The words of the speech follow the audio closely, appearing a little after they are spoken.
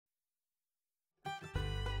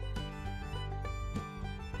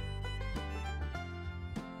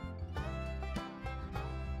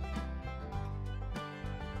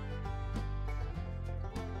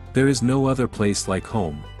There is no other place like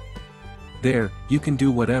home. There, you can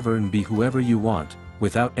do whatever and be whoever you want,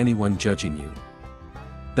 without anyone judging you.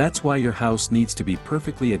 That's why your house needs to be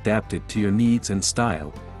perfectly adapted to your needs and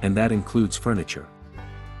style, and that includes furniture.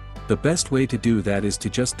 The best way to do that is to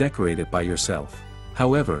just decorate it by yourself.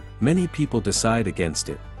 However, many people decide against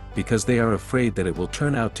it, because they are afraid that it will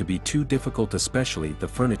turn out to be too difficult, especially the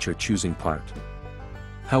furniture choosing part.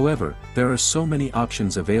 However, there are so many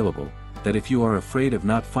options available, that if you are afraid of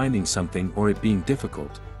not finding something or it being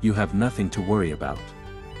difficult, you have nothing to worry about.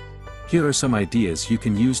 Here are some ideas you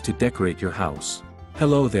can use to decorate your house.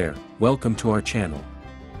 Hello there, welcome to our channel.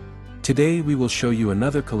 Today we will show you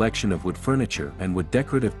another collection of wood furniture and wood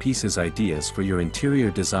decorative pieces ideas for your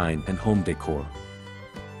interior design and home decor.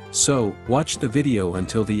 So, watch the video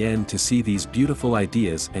until the end to see these beautiful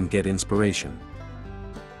ideas and get inspiration.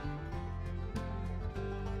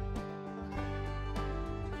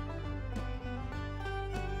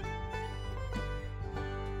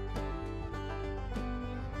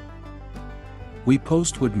 We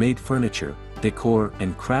post wood-made furniture, decor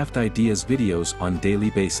and craft ideas videos on daily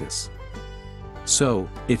basis. So,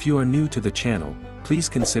 if you are new to the channel, please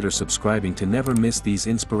consider subscribing to never miss these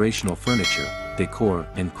inspirational furniture, decor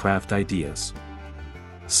and craft ideas.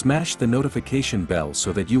 Smash the notification bell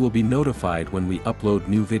so that you will be notified when we upload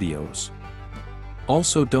new videos.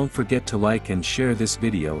 Also, don't forget to like and share this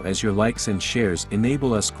video, as your likes and shares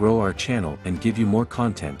enable us grow our channel and give you more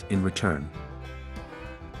content in return.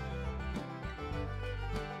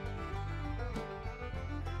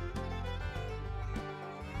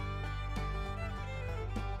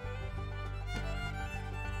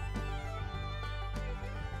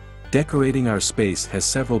 Decorating our space has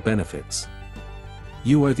several benefits.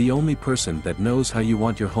 You are the only person that knows how you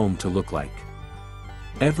want your home to look like.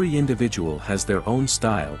 Every individual has their own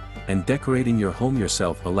style, and decorating your home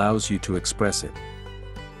yourself allows you to express it.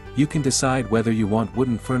 You can decide whether you want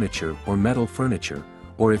wooden furniture or metal furniture,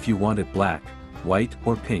 or if you want it black, white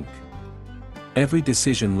or pink. Every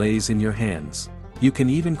decision lays in your hands. You can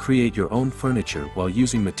even create your own furniture while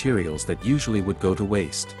using materials that usually would go to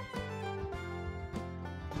waste.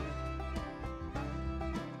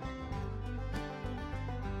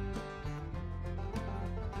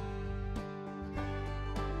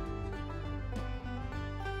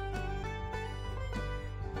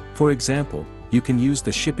 For example, you can use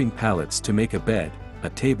the shipping pallets to make a bed,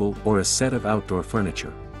 a table or a set of outdoor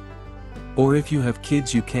furniture. Or if you have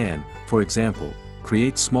kids, you can, for example,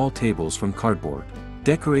 create small tables from cardboard.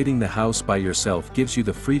 Decorating the house by yourself gives you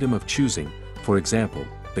the freedom of choosing, for example,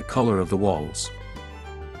 the color of the walls.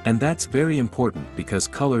 And that's very important because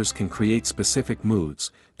colors can create specific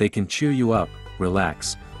moods. They can cheer you up,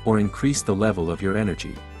 relax, or increase the level of your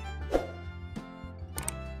energy.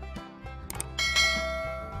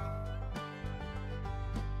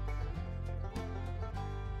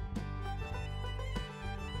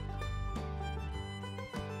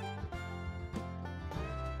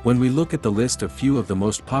 When we look at the list of few of the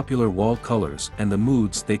most popular wall colors and the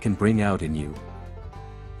moods they can bring out in you.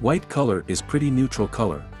 White color is pretty neutral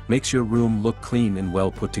color, makes your room look clean and well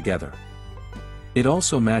put together. It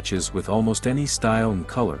also matches with almost any style and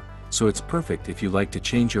color, so it's perfect if you like to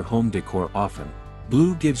change your home decor often.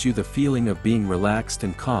 Blue gives you the feeling of being relaxed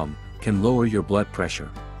and calm, can lower your blood pressure.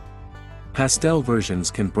 Pastel versions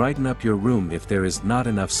can brighten up your room if there is not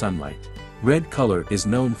enough sunlight. Red color is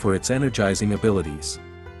known for its energizing abilities.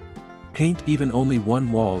 Paint even only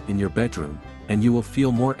one wall in your bedroom, and you will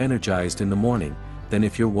feel more energized in the morning than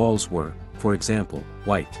if your walls were, for example,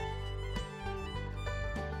 white.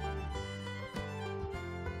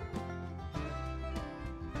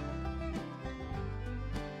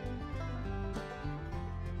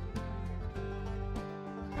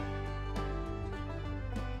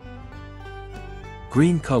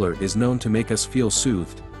 Green color is known to make us feel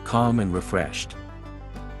soothed, calm and refreshed.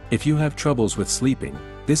 If you have troubles with sleeping,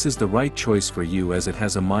 this is the right choice for you, as it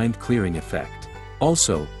has a mind-clearing effect.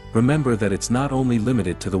 Also, remember that it's not only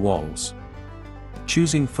limited to the walls.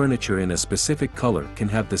 Choosing furniture in a specific color can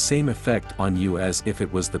have the same effect on you as if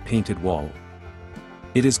it was the painted wall.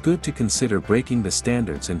 It is good to consider breaking the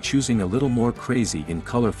standards and choosing a little more crazy in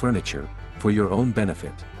color furniture, for your own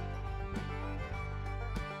benefit.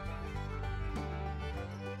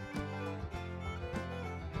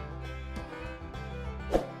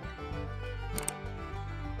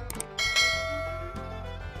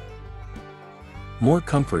 More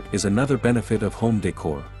comfort is another benefit of home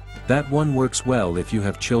decor. That one works well if you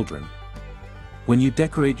have children. When you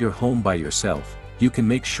decorate your home by yourself, you can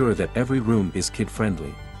make sure that every room is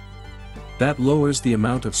kid-friendly. That lowers the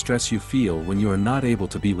amount of stress you feel when you are not able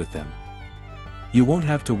to be with them. You won't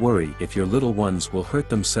have to worry if your little ones will hurt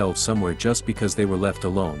themselves somewhere just because they were left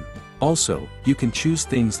alone. Also, you can choose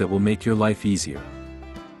things that will make your life easier.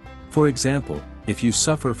 For example, if you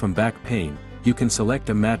suffer from back pain, you can select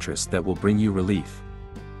a mattress that will bring you relief.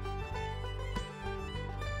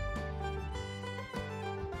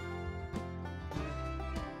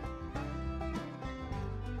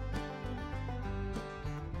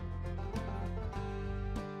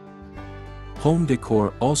 Home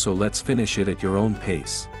decor also lets finish it at your own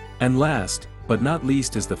pace. And last, but not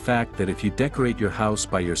least, is the fact that if you decorate your house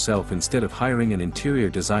by yourself instead of hiring an interior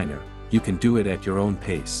designer, you can do it at your own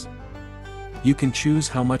pace. You can choose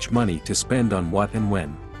how much money to spend on what and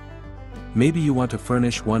when. Maybe you want to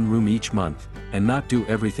furnish one room each month, and not do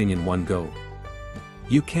everything in one go.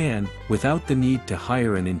 You can, without the need to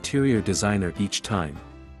hire an interior designer each time.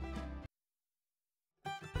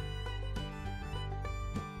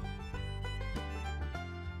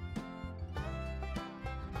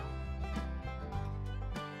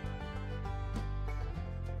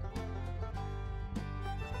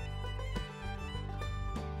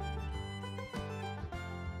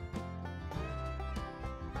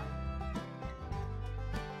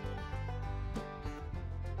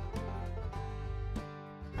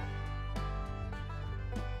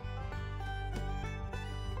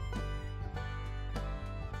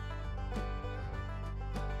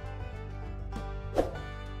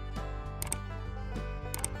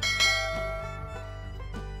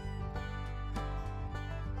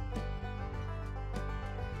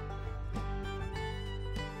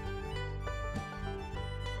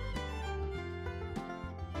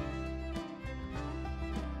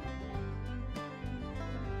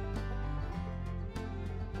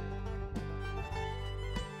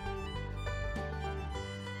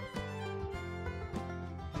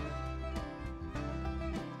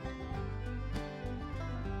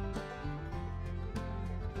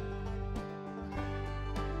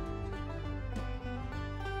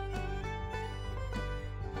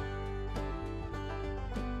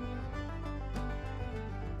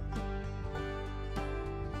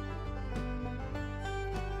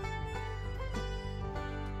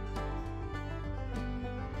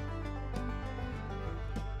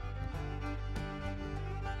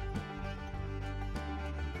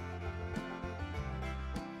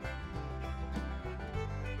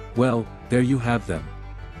 Well, there you have them.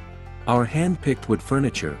 Our hand-picked wood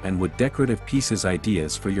furniture and wood decorative pieces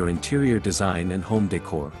ideas for your interior design and home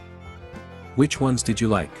decor. Which ones did you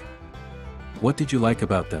like? What did you like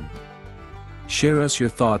about them? Share us your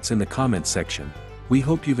thoughts in the comment section. We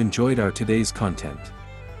hope you've enjoyed our today's content.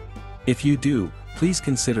 If you do, please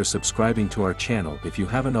consider subscribing to our channel if you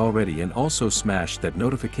haven't already, and also smash that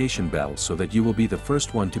notification bell so that you will be the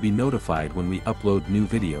first one to be notified when we upload new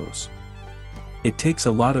videos. It takes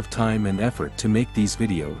a lot of time and effort to make these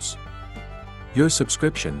videos. Your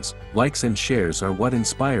subscriptions, likes and shares are what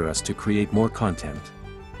inspire us to create more content.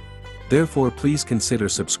 Therefore, please consider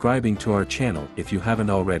subscribing to our channel if you haven't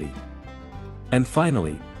already. And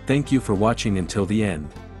finally, thank you for watching until the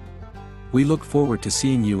end. We look forward to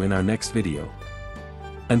seeing you in our next video.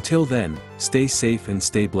 Until then, stay safe and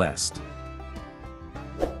stay blessed.